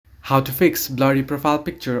How to fix blurry profile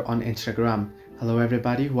picture on Instagram. Hello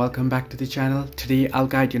everybody, welcome back to the channel. Today I'll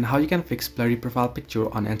guide you on how you can fix blurry profile picture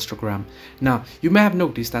on Instagram. Now you may have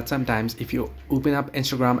noticed that sometimes if you open up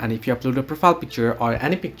Instagram and if you upload a profile picture or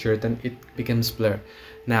any picture, then it becomes blur.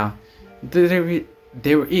 Now there is a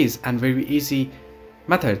very easy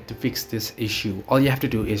method to fix this issue. All you have to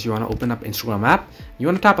do is you want to open up Instagram app, you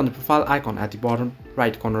want to tap on the profile icon at the bottom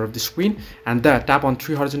right corner of the screen, and there tap on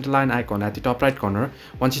three horizontal line icon at the top right corner.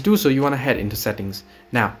 Once you do so, you want to head into settings.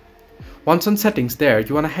 Now once on settings, there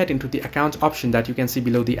you want to head into the accounts option that you can see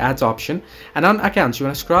below the ads option, and on accounts you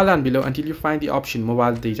want to scroll down below until you find the option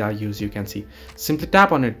mobile data use. You can see, simply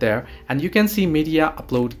tap on it there and you can see media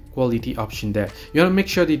upload quality option there. You want to make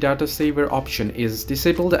sure the data saver option is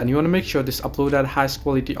disabled, and you want to make sure this upload at highest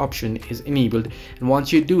quality option is enabled, and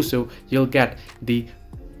once you do so, you'll get the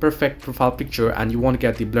perfect profile picture and you won't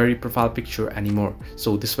get the blurry profile picture anymore.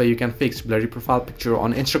 So this way you can fix blurry profile picture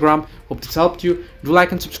on Instagram. Hope this helped you. Do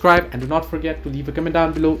like and subscribe, and do not forget to leave a comment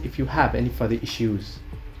down below if you have any further issues.